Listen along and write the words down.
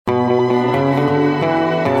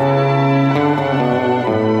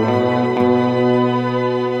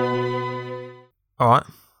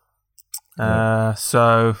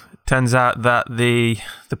So, turns out that the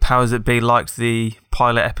powers that be liked the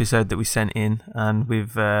pilot episode that we sent in, and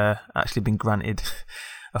we've actually been granted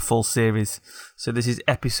a full series. So this is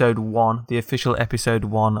episode 1, the official episode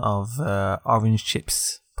 1 of Orange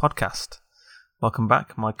Chips podcast. Welcome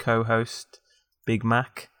back, my co-host, Big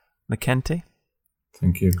Mac McKenty.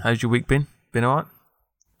 Thank you. How's your week been? Been alright?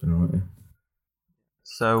 Been alright, yeah.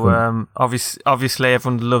 So, Cool. obviously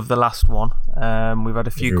everyone loved the last one. We've had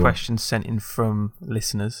a few questions sent in from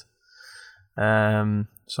listeners. So I'm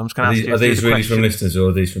just going to ask you. Are these really questions. from listeners or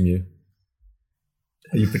are these from you?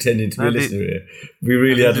 Are you pretending to be a listener here? We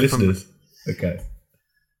really had listeners. Okay.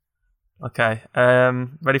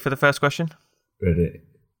 Ready for the first question? Ready.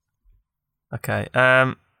 Okay.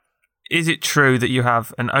 Is it true that you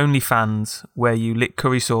have an OnlyFans where you lick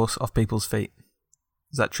curry sauce off people's feet?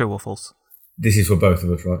 Is that true or false? This is for both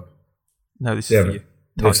of us, right? No, this is for you.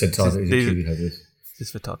 They've said Todd. Is it true you have this? This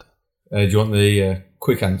is for Todd. Do you want the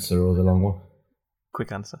quick answer or the long one?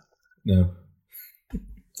 Quick answer. No.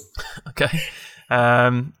 Okay.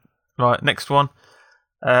 Right, next one.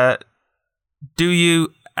 Do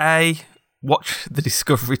you A, watch the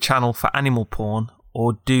Discovery Channel for animal porn,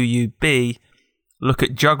 or do you B, look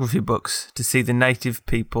at geography books to see the native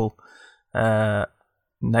people, the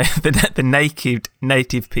naked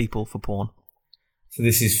native people for porn? So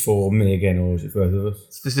this is for me again, or is it for both of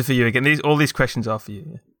us? This is for you again. All these questions are for you.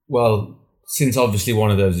 Yeah. Well, since obviously one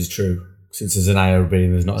of those is true, since there's an A or B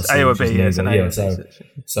and there's not a C. A or B, yeah, it's an A or B.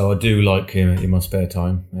 So I do like in my spare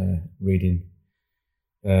time reading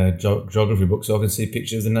geography books so I can see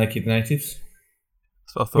pictures of the naked natives.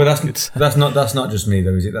 That's what I thought. But that's not just me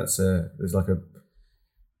though, is it? That's there's like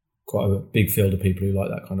quite a big field of people who like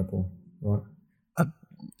that kind of porn, right?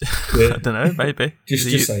 I don't know, maybe.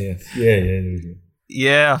 just say yes. Yeah, there is.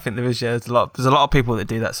 Yeah, I think there is. Yeah, there's a lot of people that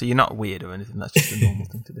do that, so you're not weird or anything. That's just a normal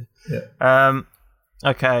thing to do. Yeah.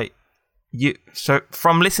 Okay. So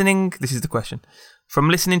from listening, this is the question. From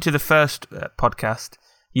listening to the first podcast,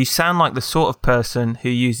 you sound like the sort of person who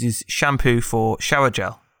uses shampoo for shower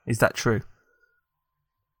gel. Is that true?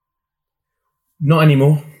 Not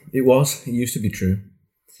anymore. It used to be true.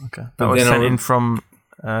 Okay. That was sent in from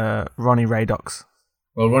Ronnie Radox.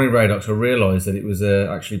 Well, Ronnie Radox, I realised that it was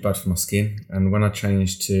actually bad for my skin, and when I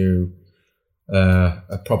changed to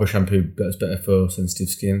a proper shampoo that's better for sensitive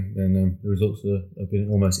skin, then the results have been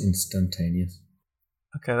almost instantaneous.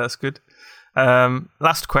 Okay, that's good.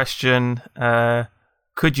 Last question.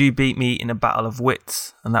 Could you beat me in a battle of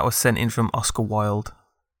wits? And that was sent in from Oscar Wilde.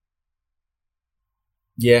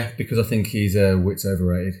 Yeah, because I think his wit's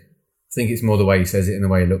overrated. I think it's more the way he says it and the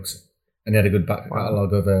way he looks. And he had a good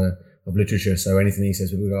catalogue of literature, so anything he says,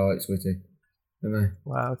 people go, "Oh, it's witty," don't they?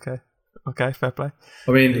 Wow. Okay. Fair play.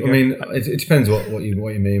 I mean, it depends what you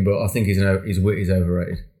mean, but I think his wit is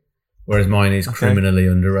overrated, whereas mine is criminally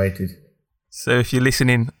underrated. So if you're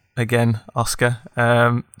listening again, Oscar,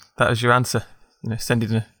 that was your answer. Send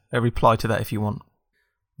in a reply to that if you want.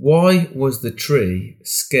 Why was the tree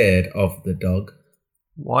scared of the dog?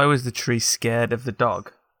 Why was the tree scared of the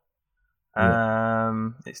dog?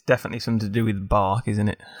 It's definitely something to do with bark, isn't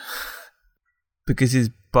it? Because his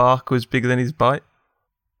bark was bigger than his bite.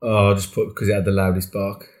 Oh, I'll just put because it had the loudest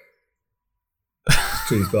bark.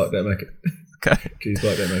 Tree's bark don't make it. Okay. Tree's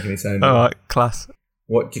bark don't make any sound. All right, class.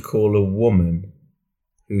 What do you call a woman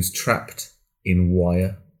who's trapped in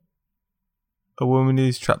wire? A woman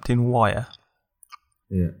who's trapped in wire.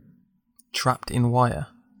 Yeah. Trapped in wire.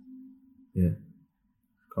 Yeah.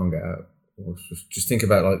 Can't get out. Or just think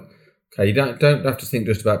about okay, you don't have to think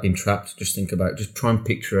just about being trapped. Just think about just try and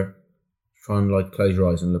picture her. Try and close your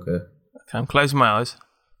eyes and look at her. Okay, I'm closing my eyes.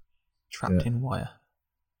 Trapped in wire.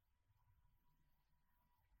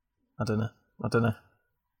 I don't know.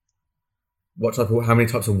 How many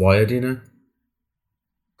types of wire do you know?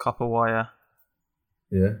 Copper wire.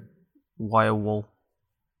 Yeah. Wire wool.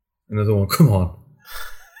 Another one. Come on.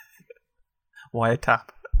 Wire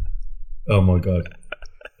tap. Oh my god.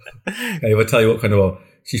 Okay, if I tell you what kind of wire.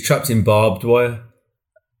 She's trapped in barbed wire.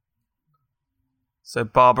 So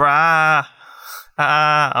Barbara,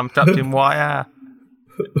 I'm trapped in wire.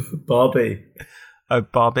 Barbie. Oh,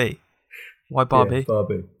 Barbie. Why Barbie? Yeah,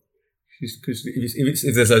 Barbie. Because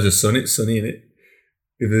if there's loads of sun, it's sunny in it.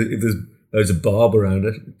 If there's loads of barb around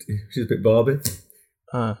her, she's a bit Barbie.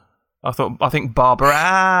 I think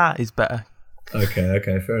Barbara is better.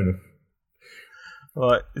 Okay, fair enough.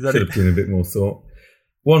 Right, is that Should have given a bit more thought.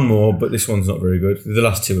 One more, but this one's not very good. The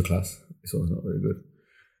last two are class. This one's not very good.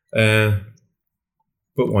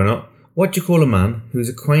 But why not? What do you call a man who's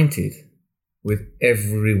acquainted with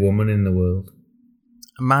every woman in the world?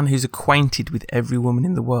 A man who's acquainted with every woman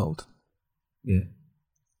in the world? Yeah.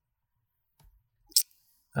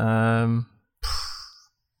 I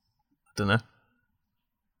don't know.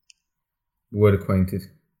 Word acquainted.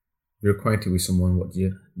 You're acquainted with someone. What do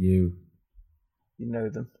you? You know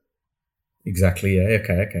them. Exactly. Yeah.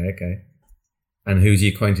 Okay. And who's he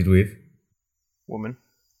acquainted with? Woman.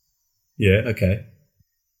 Yeah. Okay.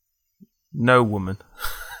 No woman.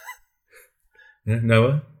 Yeah.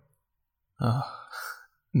 Noah. Oh,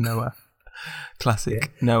 Noah.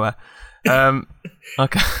 Classic. Yeah. Noah.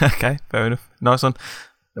 Okay, fair enough. Nice one.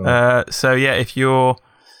 So yeah, if you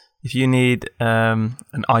need an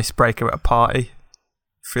icebreaker at a party,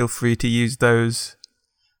 feel free to use those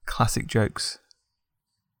classic jokes.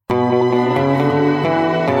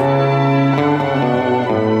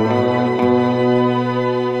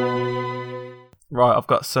 Right, I've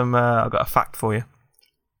got a fact for you.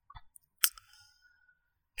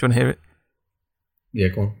 Do you want to hear it? Yeah,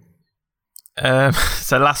 go on.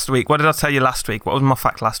 So last week, what did I tell you last week? What was my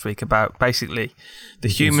fact last week about? Basically, the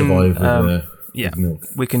human. Survive with milk.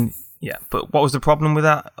 We can. Yeah, but what was the problem with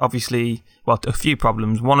that? Obviously, well, a few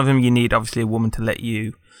problems. One of them, you need obviously a woman to let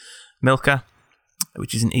you milk her,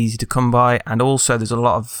 which isn't easy to come by, and also there's a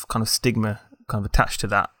lot of kind of stigma kind of attached to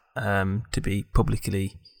that, to be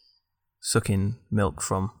publicly sucking milk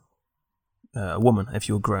from a woman if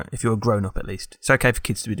you're a grown up at least. It's okay for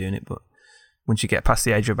kids to be doing it, but once you get past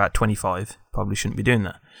the age of about 25, probably shouldn't be doing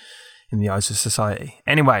that in the eyes of society.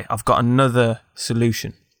 Anyway, I've got another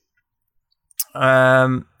solution.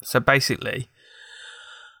 So basically,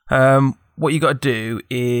 what you got to do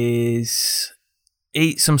is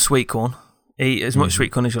eat some sweet corn. Eat as much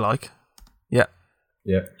sweet corn as you like. Yeah.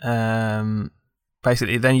 Yeah.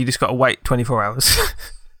 Basically, then you just got to wait 24 hours.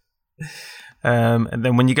 And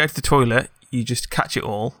then when you go to the toilet, you just catch it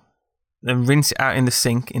all, then rinse it out in the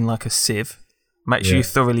sink in like a sieve. Make sure you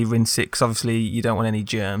thoroughly rinse it, because obviously you don't want any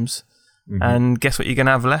germs. Mm-hmm. And guess what you're going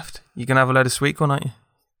to have left? You're going to have a load of sweet corn, aren't you?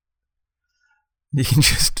 You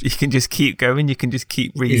can just keep going. You can just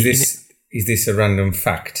keep reading it. Is this a random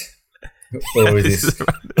fact? Or is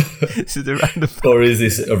this is a random fact. Or is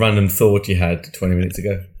this a random thought you had 20 minutes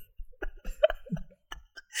ago?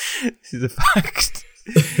 This is a fact.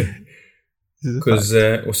 Because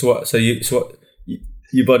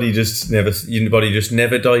your body just never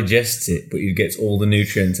digests it, but it gets all the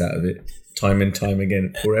nutrients out of it time and time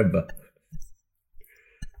again forever.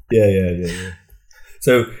 Yeah.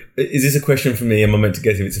 So, is this a question for me? Am I meant to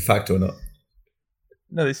guess if it's a fact or not?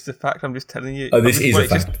 No, this is a fact. I'm just telling you. Oh, this is a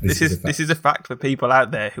fact. This is a fact for people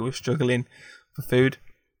out there who are struggling for food.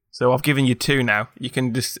 So I've given you two now. You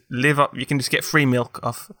can just live up. You can just get free milk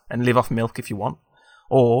off and live off milk if you want,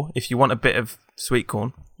 or if you want a bit of sweet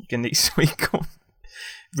corn, you can eat sweet corn.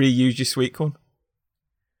 Reuse your sweet corn.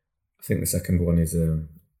 I think the second one is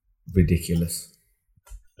ridiculous.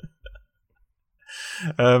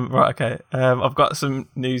 Right, okay. I've got some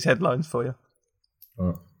news headlines for you.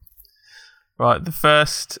 Right, the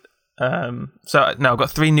first. I've got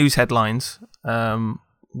three news headlines.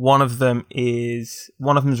 One of them is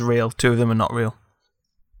real. Two of them are not real.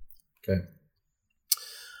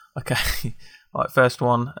 Okay. All right, first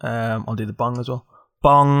one. I'll do the bong as well.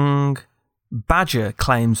 Bong. Badger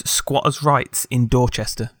claims squatters' rights in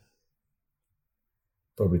Dorchester.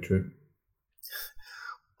 Probably true.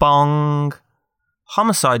 Bong.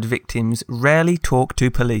 Homicide victims rarely talk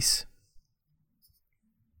to police.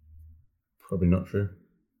 Probably not true.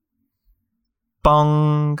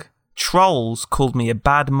 Bong. Trolls called me a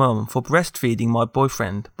bad mum for breastfeeding my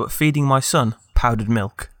boyfriend, but feeding my son powdered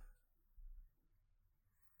milk.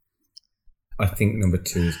 I think number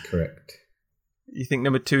 2 is correct. You think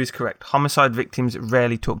number 2 is correct? Homicide victims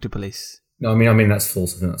rarely talk to police. No, I mean that's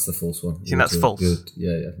false. I think that's the false one. You think that's false?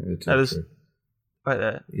 Yeah, I think the 2 is true. Right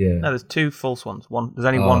there. Yeah. No, there's 2 false ones. There's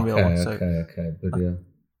only one real one. So. Okay. But yeah.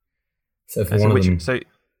 So for one of them...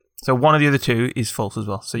 So one of the other 2 is false as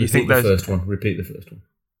well. So you think those... Repeat the first one.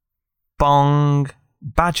 Bong.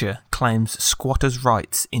 Badger claims squatters'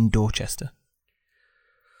 rights in Dorchester.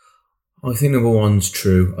 I think number 1's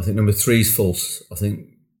true. I think number 3 is false. I think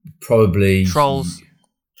probably...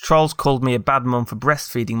 Trolls called me a bad mum for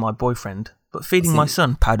breastfeeding my boyfriend, but feeding my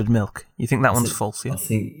son powdered milk. You think that one's false, yeah? I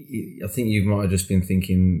think you might have just been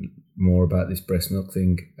thinking more about this breast milk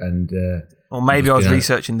thing, and or maybe I was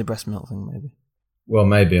researching the breast milk thing. Maybe. Well,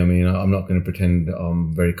 maybe. I mean, I'm not going to pretend that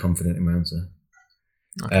I'm very confident in my answer.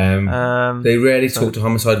 Okay. They rarely talk to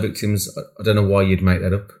homicide victims. I don't know why you'd make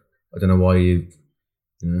that up. I don't know why you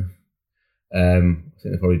know. I think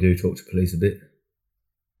they probably do talk to police a bit.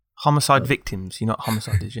 Homicide victims, you're not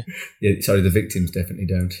homicide, did you? Yeah, sorry, the victims definitely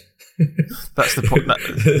don't. That's the point. I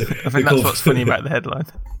think that's what's funny about the headline.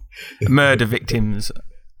 Murder victims.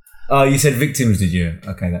 Oh, you said victims, did you?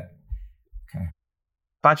 Okay.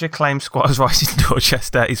 Badger claims squatters' rights in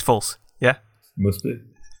Dorchester is false. Yeah? Must be.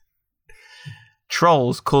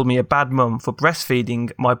 Trolls called me a bad mum for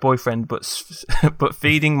breastfeeding my boyfriend, but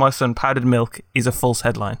feeding my son powdered milk is a false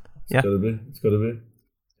headline. Yeah? It's gotta be.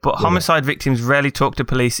 But homicide victims rarely talk to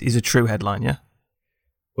police is a true headline, yeah?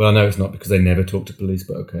 Well, I know it's not because they never talk to police,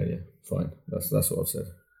 but okay, yeah, fine. That's what I've said.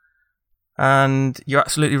 And you're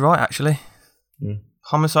absolutely right, actually. Yeah.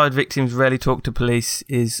 Homicide victims rarely talk to police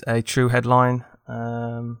is a true headline.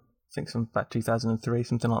 I think from about 2003,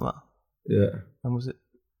 something like that. Yeah. When was it?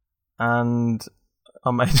 And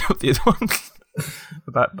I made up the other one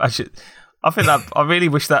about Badgers. I really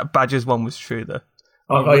wish that Badgers one was true, though.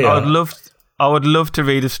 I would love to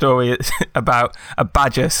read a story about a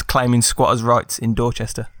badger claiming squatters' rights in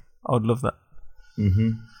Dorchester. I would love that. Mm-hmm.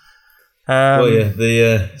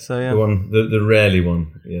 The one, the rarely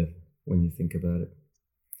one, yeah, when you think about it.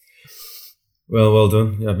 Well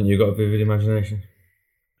done. Haven't you got a vivid imagination?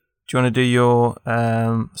 Do you want to do your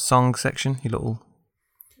song section? Your little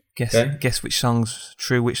guess which song's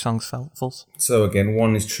true, which song's false? So again,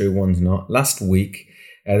 one is true, one's not. Last week,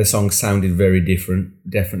 the songs sounded very different,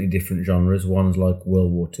 definitely different genres. One's like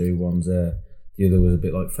World War II, the other was a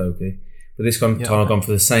bit like folky. But this time I've gone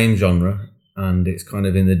for the same genre, and it's kind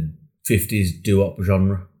of in the 50s doo-wop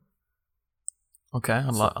genre. Okay,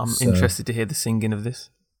 I'm interested to hear the singing of this.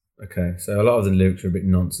 Okay, so a lot of the lyrics are a bit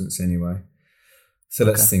nonsense anyway. So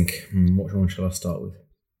let's think, what one shall I start with?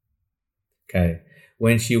 Okay,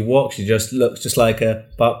 when she walks, she just looks just like a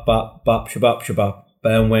bop, bop, bop, shabop, shabop.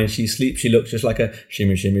 And when she sleeps, she looks just like a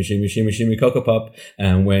shimmy, shimmy, shimmy, shimmy, shimmy, Cocoa Pop.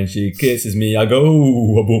 And when she kisses me, I go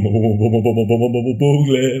boom, boom, boom, boom, boom, boom, boom, boom,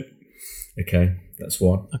 boom. Okay, that's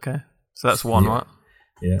one. Okay, so that's one, right?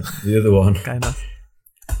 Yeah, the other one. Okay, no.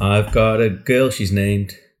 I've got a girl, she's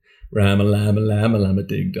named Rama Lama Lama Lama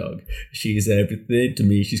Ding Dong. She's everything to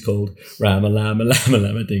me, she's called Rama Lama Lama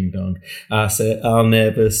Lama Ding Dong. I said I'll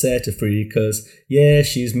never set her free, cause yeah,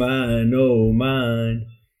 she's mine, oh mine.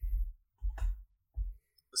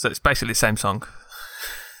 So it's basically the same song.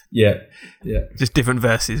 Yeah. Just different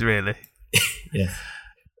verses, really. Yeah.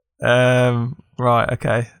 Right,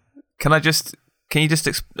 okay. Can you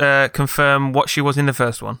just confirm what she was in the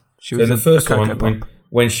first one? She was in the first one,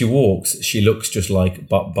 when she walks, she looks just like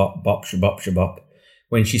bop, bop, bop, shabop, shabop.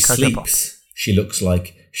 When she sleeps, she looks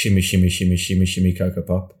like shimmy, shimmy, shimmy, shimmy, shimmy, Cocoa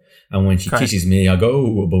Pop. And when she kisses me, I go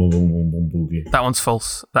boom, boom, boom, boom, boogly. That one's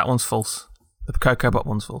false. The Cocoa Pop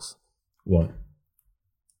one's false. Why?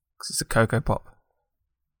 Because it's a Cocoa Pop.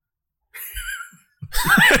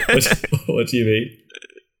 What do you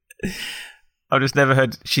mean? I've just never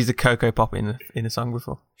heard she's a Cocoa Pop in a song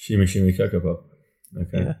before. Shimmy, shimmy, Cocoa Pop.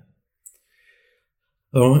 Okay. Yeah.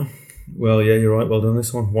 All right. Well, yeah, you're right. Well done.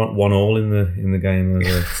 This one, one all in the game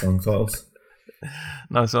of song titles.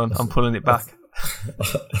 Nice one. I'm pulling it back. I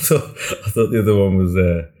thought the other one was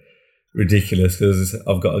ridiculous because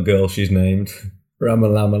I've got a girl. She's named Rama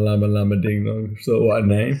Lama Lama Lama Ding Dong. So what a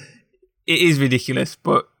name! It is ridiculous,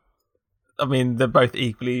 but I mean they're both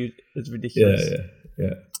equally as ridiculous.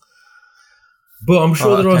 Yeah. But I'm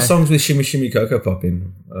sure there are songs with Shimmy Shimmy Cocoa Pop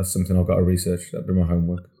in. That's something I've got to research. That'd be my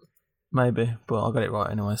homework. Maybe, but I got it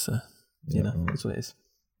right anyway, so that's what it is.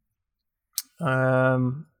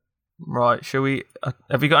 Right, shall we?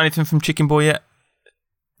 Have you got anything from Chicken Boy yet?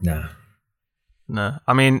 Nah. No.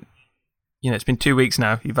 I mean, it's been 2 weeks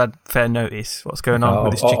now. You've had fair notice. What's going on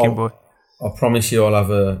with this Chicken Boy? I promise you, I'll have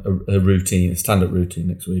a routine, a stand-up routine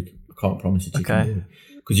next week. I can't promise you Chicken Boy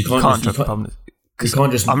because you can't just.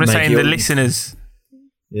 I'm just saying the listeners.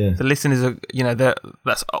 Yeah. The listeners are.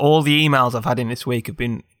 That's all the emails I've had in this week have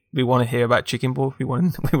been. We want to hear about Chicken Boy. We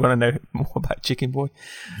want to know more about Chicken Boy.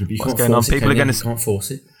 What's going on? People are going to. You can't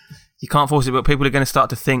force it. You can't force it, but people are going to start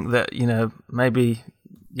to think that maybe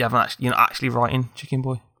you haven't actually actually writing Chicken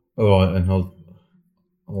Boy. All right, and I'll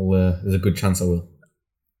there's a good chance I will.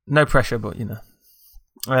 No pressure, but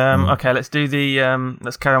Okay, let's do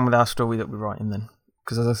let's carry on with our story that we're writing then,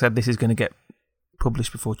 because as I said, this is going to get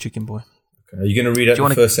published before Chicken Boy. Are you going to read out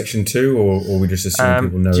the first section too, or we just assume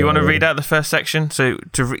people know? Do you want to read out the first section? So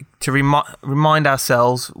to remind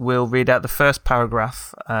ourselves, we'll read out the first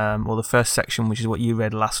paragraph, or the first section, which is what you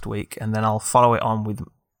read last week, and then I'll follow it on with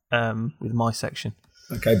my section.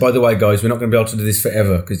 Okay. By the way, guys, we're not going to be able to do this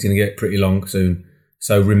forever because it's going to get pretty long soon.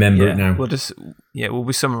 So remember it now. We'll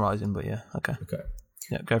be summarising, but okay. Okay.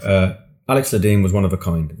 Yeah, go for it. Alex Ladine was one of a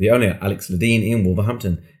kind. The only Alex Ladine in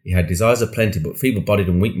Wolverhampton. He had desires aplenty, but feeble-bodied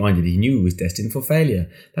and weak-minded, he knew he was destined for failure.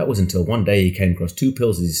 That was until one day he came across 2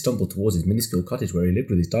 pills as he stumbled towards his minuscule cottage where he lived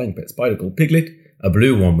with his dying pet spider called Piglet, a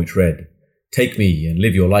blue one which read, "Take me and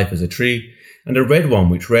live your life as a tree," and a red one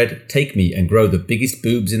which read, "Take me and grow the biggest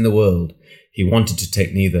boobs in the world." He wanted to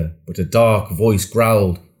take neither, but a dark voice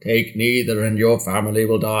growled, "Take neither and your family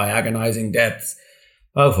will die agonizing deaths."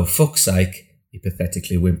 "Oh, for fuck's sake," he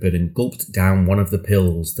pathetically whimpered and gulped down one of the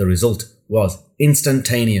pills. The result was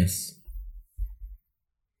instantaneous.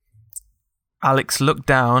 Alex looked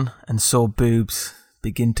down and saw boobs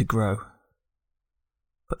begin to grow.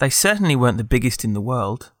 But they certainly weren't the biggest in the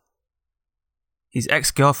world. His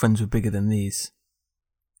ex-girlfriends were bigger than these.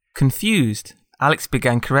 Confused, Alex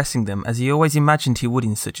began caressing them as he always imagined he would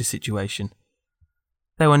in such a situation.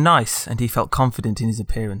 They were nice and he felt confident in his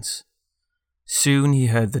appearance. Soon he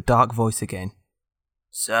heard the dark voice again.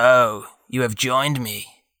 "So, you have joined me."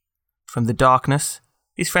 From the darkness,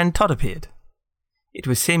 his friend Todd appeared. It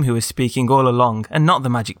was him who was speaking all along, and not the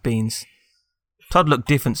magic beans. Todd looked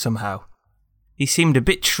different somehow. He seemed a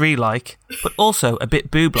bit tree-like, but also a bit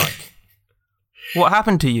boob-like. "What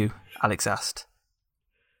happened to you?" Alex asked.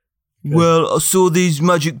 "Well, I saw these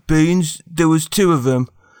magic beans. There was 2 of them.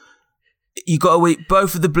 You got to eat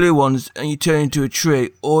both of the blue ones and you turn into a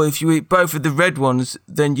tree, or if you eat both of the red ones,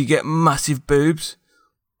 then you get massive boobs.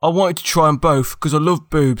 I wanted to try them both because I love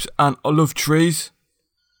boobs and I love trees.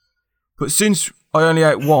 But since I only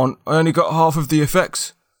ate one, I only got half of the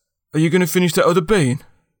effects. Are you going to finish that other bean?"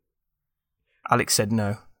 Alex said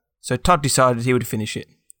no, so Todd decided he would finish it.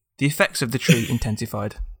 The effects of the tree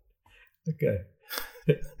intensified. Okay.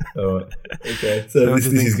 All right. Okay. So this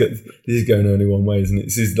is going only one way, isn't it?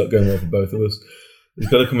 This is not going well for both of us. There's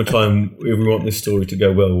got to come a time if we want this story to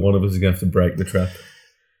go well, one of us is going to have to break the trap.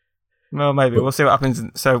 Well, maybe. We'll see what happens.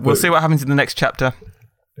 We'll see what happens in the next chapter.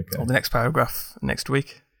 Okay. Or the next paragraph next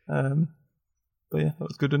week. But yeah, that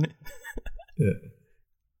was good, wasn't it? Yeah.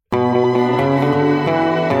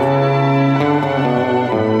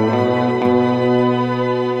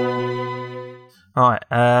 Alright,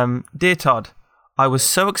 dear Todd, I was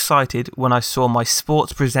so excited when I saw my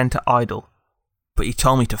sports presenter idol, but he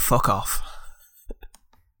told me to fuck off.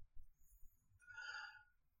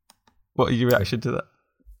 What are your reaction to that?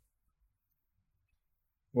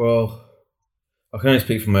 Well, I can only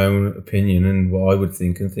speak from my own opinion and what I would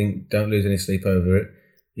think, and think don't lose any sleep over it.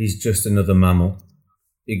 He's just another mammal.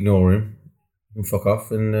 Ignore him and fuck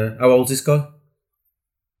off. And how old's this guy?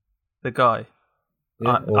 The guy?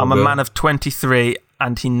 Yeah, I'm a man of 23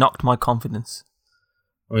 and he knocked my confidence.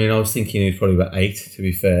 I mean, I was thinking he was probably about 8, to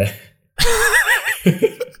be fair.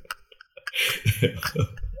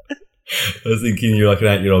 I was thinking you're like an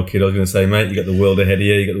 8-year-old kid. I was going to say, mate, you got the world ahead of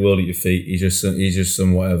you. You got the world at your feet. He's just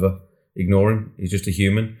some whatever. Ignore him. He's just a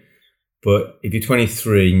human. But if you're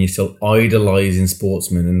 23 and you're still idolising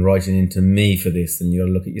sportsmen and writing into me for this, then you got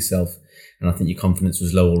to look at yourself. And I think your confidence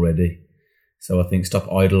was low already. So I think stop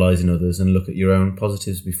idolising others and look at your own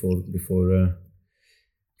positives before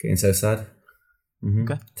getting so sad.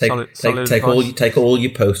 Mm-hmm. Okay. Take all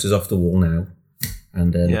your posters off the wall now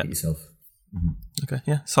and look at yourself. Mm-hmm. Okay,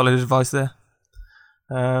 yeah, solid advice there.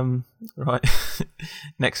 Right,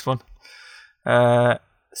 next one.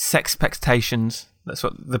 Sexpectations. That's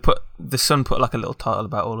what the Sun put like a little title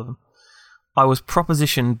about all of them. I was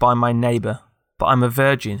propositioned by my neighbour, but I'm a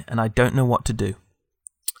virgin and I don't know what to do.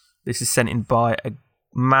 This is sent in by a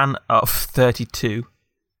man of 32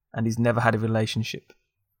 and he's never had a relationship.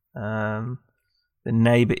 The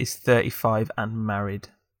neighbour is 35 and married.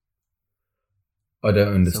 I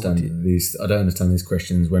don't understand these. I don't understand these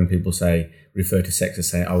questions when people refer to sex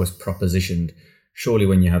as saying I was propositioned. Surely,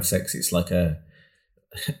 when you have sex, it's like a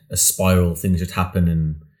spiral. Things just happen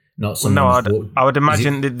and not something. Well, no, I would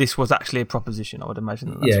imagine that this was actually a proposition. I would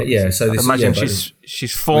imagine. So I'd imagine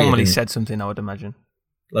she's formally said something. I would imagine.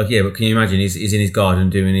 But can you imagine? He's in his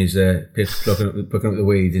garden doing his plucking up the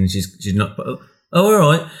weeds, and she's not. Oh,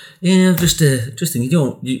 all right. Yeah, just thinking.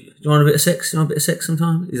 Do you want a bit of sex? You want a bit of sex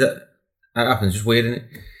sometime? Is that happens? Just weird, isn't it?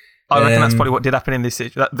 I reckon that's probably what did happen in this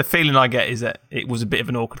situation. The feeling I get is that it was a bit of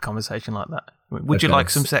an awkward conversation like that. Would you like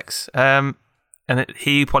some sex? And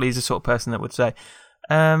he probably is the sort of person that would say,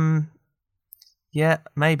 yeah,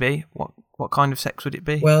 maybe. What kind of sex would it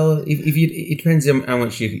be? Well, it depends on how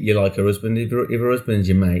much you like her husband. If her husband's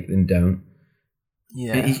your mate, then don't.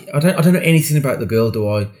 Yeah. I don't know anything about the girl, do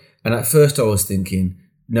I? And at first I was thinking,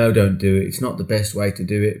 no, don't do it. It's not the best way to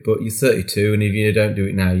do it. But you're 32, and if you don't do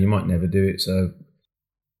it now, you might never do it. So,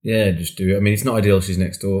 yeah, just do it. I mean, it's not ideal she's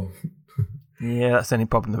next door. Yeah, that's the only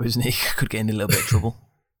problem though, isn't it? You could get in a little bit of trouble.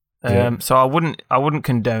 Yeah. So I wouldn't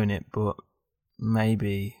condone it, but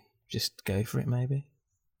maybe just go for it, maybe.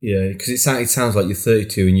 Yeah, because it sounds like you're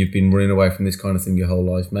 32 and you've been running away from this kind of thing your whole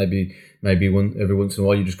life. Maybe every once in a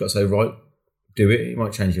while you just got to say, right, do it. It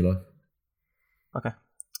might change your life. Okay.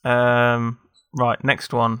 Right,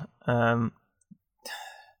 next one.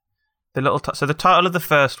 So the title of the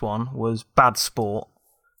first one was Bad Sport.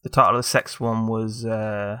 The title of the second one was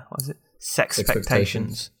what is it? Sex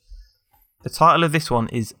Expectations. The title of this one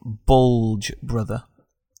is Bulge Brother.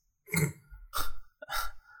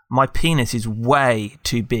 My penis is way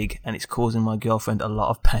too big and it's causing my girlfriend a lot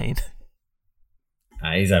of pain.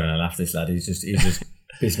 He's having a laugh, this lad. He's just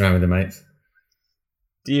pissing around with the mates.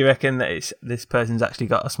 Do you reckon that this person's actually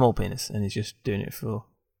got a small penis and he's just doing it for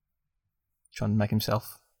trying to make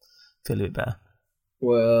himself feel a bit better?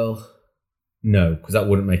 Well, no, because that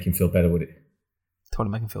wouldn't make him feel better, would it? It would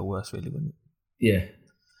make him feel worse, really, wouldn't it? Yeah.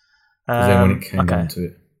 Because then when it came down to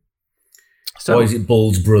it. So, why is it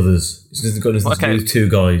Bulge Brothers? It hasn't got nothing to do with two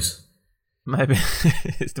guys. Maybe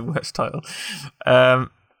it's the worst title.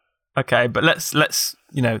 Okay, but let's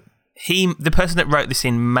the person that wrote this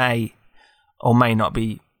in may or may not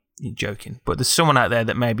be joking, but there's someone out there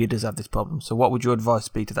that maybe does have this problem. So what would your advice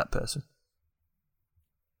be to that person?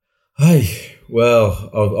 Hey, well,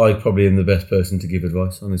 I probably am the best person to give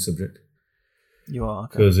advice on this subject. You are,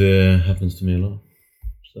 okay. Because it happens to me a lot.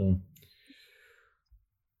 So,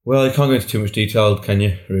 well, you can't go into too much detail, can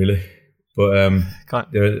you? Really, but can't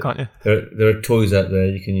you? There are toys out there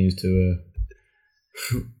you can use to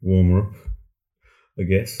warm her up, I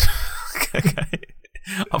guess. Okay.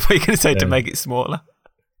 I thought you were going to say to make it smaller.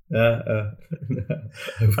 Okay.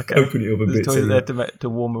 Open it up a There's bit. toys there to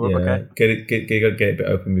warm her up. Okay. Get it a bit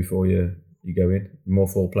open before you go in. More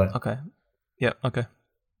foreplay. Okay. Yeah. Okay.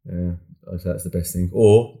 Yeah, that's the best thing.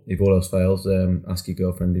 Or if all else fails, ask your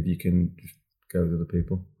girlfriend if you can just go with other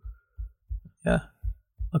people. Yeah.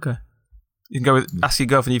 Okay. You can ask your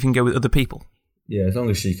girlfriend if you can go with other people. Yeah, as long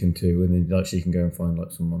as she can too, and then she can go and find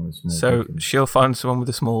someone with small. So dick she'll find someone with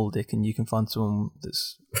a small dick, and you can find someone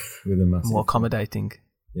that's with a massive, more accommodating.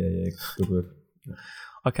 Yeah, good word. Yeah.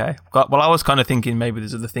 Okay. Well, I was kind of thinking maybe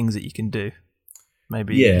there's other things that you can do.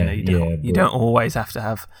 Maybe you don't always have to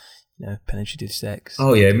have penetrative sex.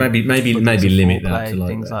 Oh yeah, maybe limit that to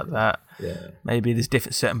things like that. Yeah. Maybe there's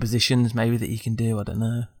different certain positions maybe that you can do. I don't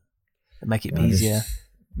know. Make it easier.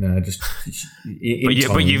 But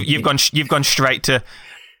you've gone straight to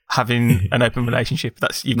having an open relationship.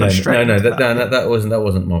 You've gone straight. No, that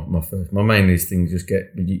wasn't my first. My main thing is just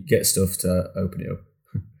get stuff to open it up.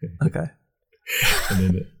 Okay. And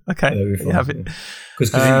then okay. You have it.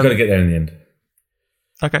 Because you've got to get there in the end.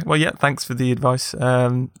 Okay. Well, yeah. Thanks for the advice.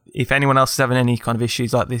 If anyone else is having any kind of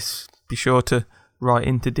issues like this, be sure to write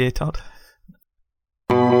into Dear Todd.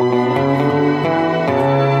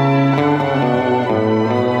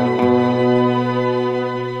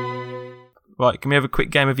 Right, can we have a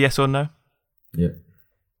quick game of yes or no? Yeah.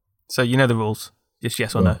 So you know the rules. Just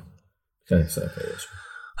yes or no. Okay, yes.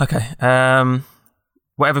 Okay.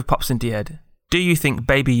 Whatever pops into your head. Do you think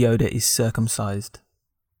Baby Yoda is circumcised?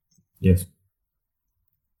 Yes.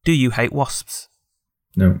 Do you hate wasps?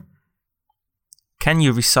 No. Can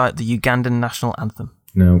you recite the Ugandan national anthem?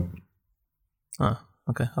 No. Oh,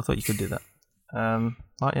 okay. I thought you could do that.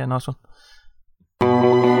 Right, yeah, nice one.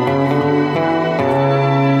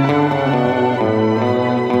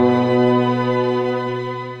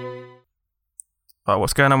 Right,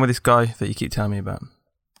 what's going on with this guy that you keep telling me about?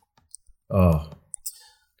 Oh.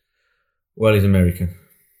 Well, he's American.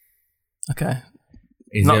 Okay.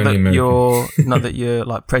 He's not that American. Not that you're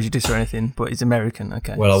like prejudiced or anything, but he's American.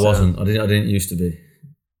 Okay. Well, I wasn't. I didn't used to be.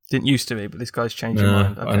 Didn't used to be, but this guy's changed your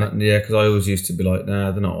mind. Okay. Yeah, because I always used to be like,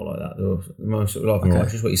 nah, they're not all like that. They're most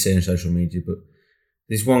just what you see on social media. But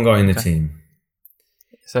there's one guy in the team.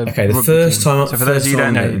 So the first time. So for those of you who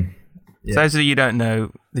don't know, for those of you who don't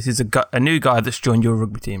know, this is a new guy that's joined your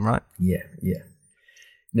rugby team, right? Yeah.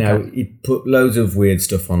 Now, he put loads of weird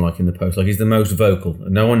stuff on, like in the post. Like, he's the most vocal.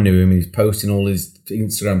 And no one knew him. He's posting all his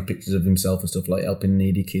Instagram pictures of himself and stuff, like helping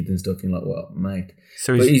needy kids and stuff. And you're like, what, mate?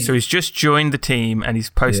 So he's just joined the team and he's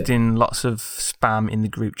posting lots of spam in the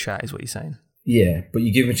group chat, is what you're saying? Yeah, but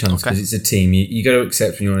you give him a chance because it's a team. You got to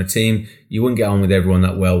accept when you're on a team, you wouldn't get on with everyone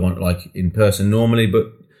that well, like in person normally, but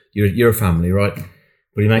you're a family, right?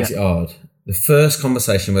 But he makes it hard. The first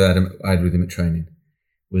conversation I had with him at training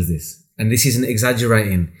was this. And this isn't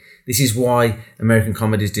exaggerating. This is why American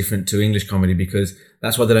comedy is different to English comedy, because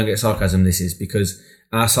that's why they don't get sarcasm. This is because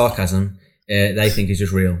our sarcasm, they think is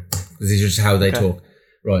just real. This is just how they talk.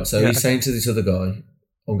 Right, so he's saying to this other guy,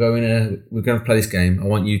 we're going to play this game. I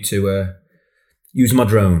want you to use my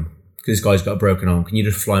drone, because this guy's got a broken arm. Can you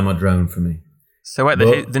just fly my drone for me? So wait,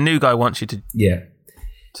 the new guy wants you to... Yeah.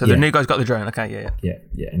 So the new guy's got the drone. Okay, yeah.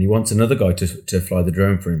 And he wants another guy to fly the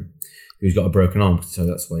drone for him, who's got a broken arm, so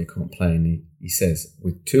that's why he can't play. And he says,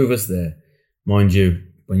 with two of us there, mind you,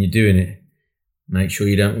 when you're doing it, make sure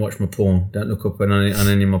you don't watch my porn. Don't look up on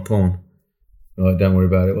any of my porn. Right, don't worry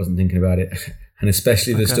about it. Wasn't thinking about it. And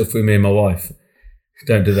especially the stuff with me and my wife.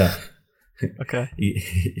 Don't do that. Okay.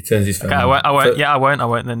 He turns his phone. Okay, I won't. I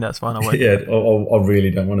won't. Then that's fine. I won't. Yeah, I really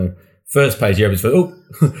don't want to. First page, you have look,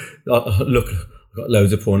 I've got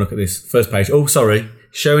loads of porn. Look at this. First page. Oh, sorry,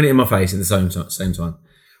 showing it in my face at the same time.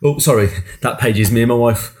 Oh, sorry, that page is me and my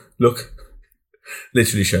wife. Look,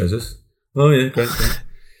 literally shows us. Oh yeah, great.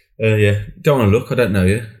 Yeah, don't want to look. I don't know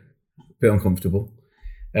you. Bit uncomfortable.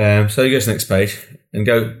 So he goes to the next page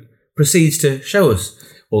and proceeds to show us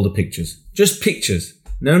all the pictures. Just pictures,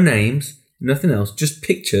 no names. Nothing else, just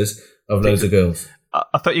pictures of loads of girls.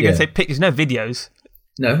 I thought you were going to say pictures, no videos.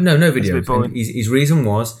 No videos. And his reason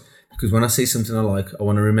was because when I see something I like, I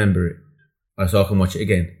want to remember it, so I can watch it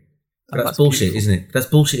again. But that's bullshit, isn't it? That's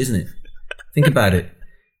bullshit, isn't it? Think about it.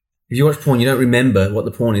 If you watch porn, you don't remember what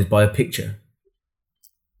the porn is by a picture.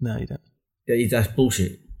 No, you don't. That's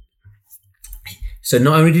bullshit. So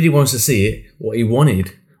not only did he want us to see it, what he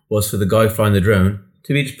wanted was for the guy flying the drone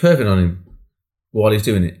to be just perfect on him while he's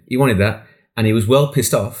doing it. He wanted that. And he was well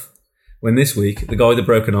pissed off when this week the guy with the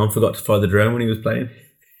broken arm forgot to fly the drone when he was playing.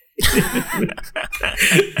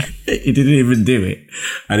 He didn't even do it.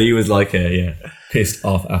 And he was like, pissed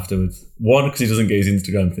off afterwards. One, because he doesn't get his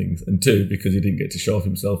Instagram things. And two, because he didn't get to show off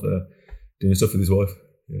himself doing stuff with his wife.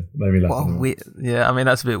 Yeah, made me laugh. Yeah, I mean,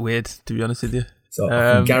 that's a bit weird, to be honest with you. So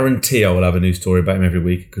I can guarantee I will have a new story about him every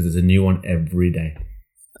week because there's a new one every day.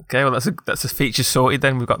 Okay, well, that's a feature sorted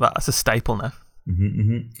then. We've got that. That's a staple now.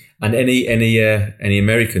 And any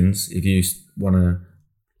Americans, if you want to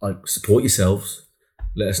support yourselves,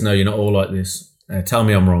 let us know you're not all like this. Tell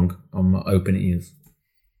me I'm wrong. I'm open ears.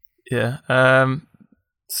 Yeah.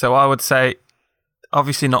 So I would say,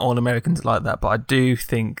 obviously not all Americans are like that, but I do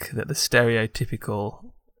think that the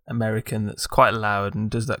stereotypical American that's quite loud and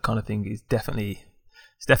does that kind of thing is definitely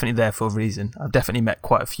there for a reason. I've definitely met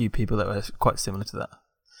quite a few people that were quite similar to that.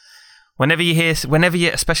 Whenever you,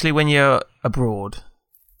 especially when you're abroad,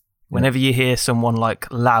 whenever you hear someone like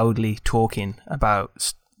loudly talking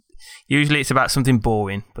about, usually it's about something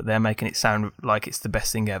boring, but they're making it sound like it's the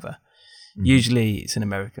best thing ever. Mm-hmm. Usually it's an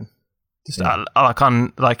American.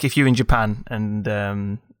 Like if you're in Japan and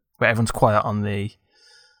where everyone's quiet on the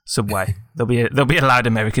subway, there'll be a loud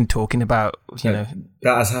American talking about that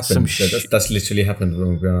has happened. That's literally happened when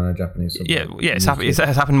we've been on a Japanese subway. Yeah, it's happened. It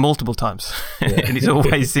has happened multiple times, and it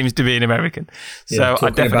always seems to be an American. So I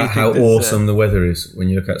definitely about how awesome the weather is when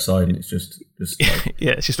you look outside and it's just like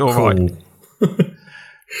it's just all cool. Right.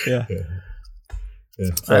 Yeah.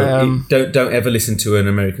 So don't ever listen to an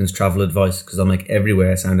American's travel advice because they'll make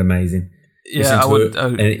everywhere sound amazing. Yeah,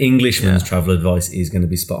 an Englishman's travel advice is going to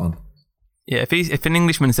be spot on. Yeah, if an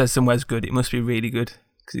Englishman says somewhere's good, it must be really good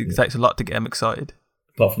because it takes a lot to get them excited.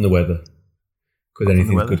 Apart from the weather, because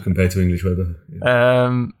anything's good compared to English weather.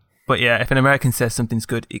 Yeah. But yeah, if an American says something's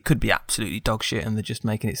good, it could be absolutely dog shit, and they're just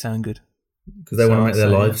making it sound good because they want to make their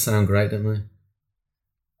lives sound great, don't they?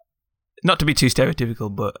 Not to be too stereotypical,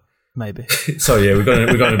 but maybe. Sorry, yeah, we've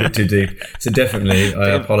gone a bit too deep. So definitely,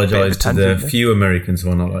 I apologise to the few Americans who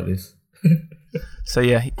are not like this. So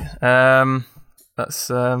yeah,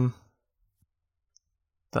 that's our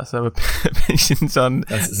opinions on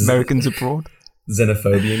Americans abroad.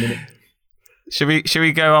 Xenophobia, in it. Should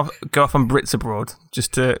we go off on Brits abroad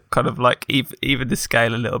just to kind of like even the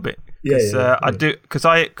scale a little bit? Yeah. I do because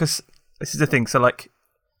this is the thing. So like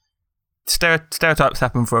stereotypes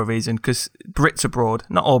happen for a reason because Brits abroad.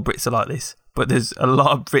 Not all Brits are like this, but there's a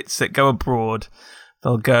lot of Brits that go abroad.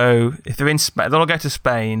 They'll go if they're in Spain. They'll go to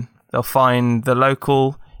Spain. They'll find the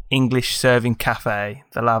local English serving cafe.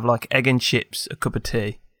 They'll have like egg and chips, a cup of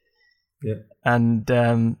tea. Yeah. And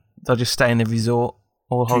they'll just stay in the resort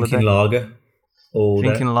all holiday. Drinking lager.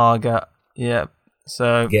 Drinking lager. Yeah.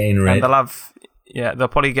 So getting red. And they'll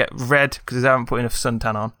probably get red because they haven't put enough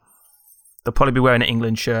suntan on. They'll probably be wearing an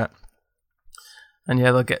England shirt. And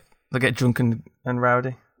yeah, they'll get drunk and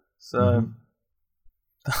rowdy. So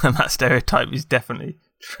that stereotype is definitely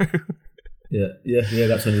true. Yeah,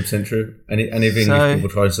 that's 100% true. And if English people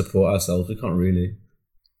try to support ourselves, we can't really.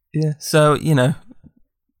 Yeah, so we're not.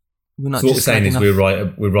 So what we're saying is we're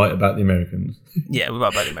right about the Americans. Yeah, we're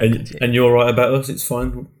right about the Americans. And you're right about us. It's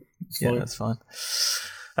fine. Yeah, that's fine.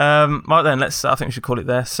 Right then, I think we should call it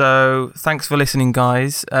there. So thanks for listening,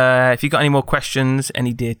 guys. If you've got any more questions,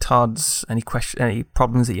 any dear Tods, any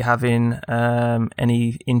problems that you're having,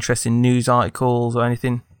 any interesting news articles or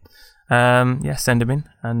anything. Send them in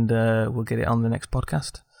and we'll get it on the next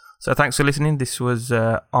podcast. So thanks for listening. This was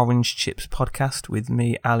Orange Chips Podcast with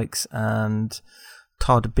me, Alex, and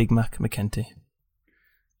Todd Big Mac McKenty.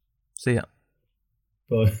 See ya.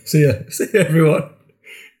 Bye. See ya everyone.